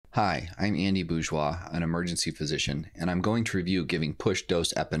Hi, I'm Andy Bourgeois, an emergency physician, and I'm going to review giving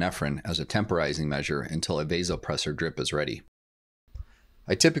push-dose epinephrine as a temporizing measure until a vasopressor drip is ready.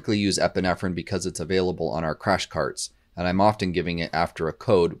 I typically use epinephrine because it's available on our crash carts, and I'm often giving it after a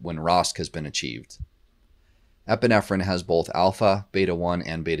code when ROSC has been achieved. Epinephrine has both alpha, beta-1,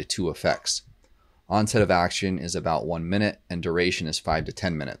 and beta-2 effects. Onset of action is about 1 minute, and duration is 5 to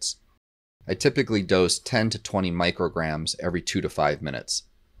 10 minutes. I typically dose 10 to 20 micrograms every 2 to 5 minutes.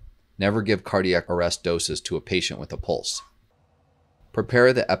 Never give cardiac arrest doses to a patient with a pulse.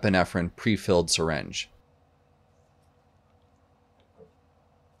 Prepare the epinephrine pre-filled syringe.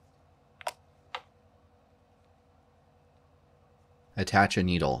 Attach a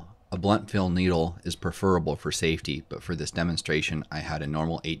needle. A blunt fill needle is preferable for safety, but for this demonstration I had a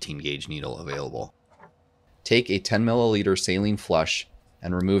normal 18 gauge needle available. Take a 10 milliliter saline flush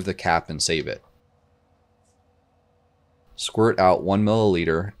and remove the cap and save it. Squirt out 1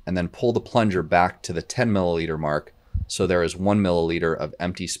 milliliter and then pull the plunger back to the 10 milliliter mark so there is 1 milliliter of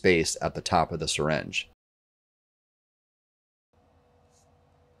empty space at the top of the syringe.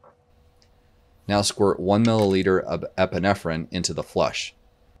 Now squirt 1 milliliter of epinephrine into the flush.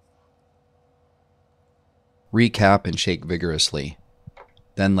 Recap and shake vigorously.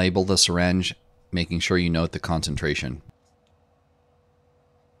 Then label the syringe, making sure you note the concentration.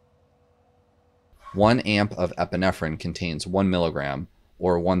 1 amp of epinephrine contains 1 milligram,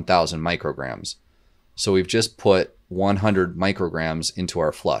 or 1,000 micrograms. So we've just put 100 micrograms into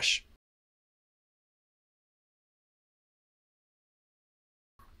our flush.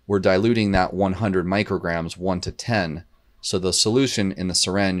 We're diluting that 100 micrograms 1 to 10, so the solution in the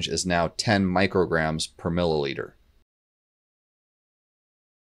syringe is now 10 micrograms per milliliter.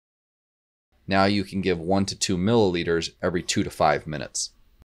 Now you can give 1 to 2 milliliters every 2 to 5 minutes.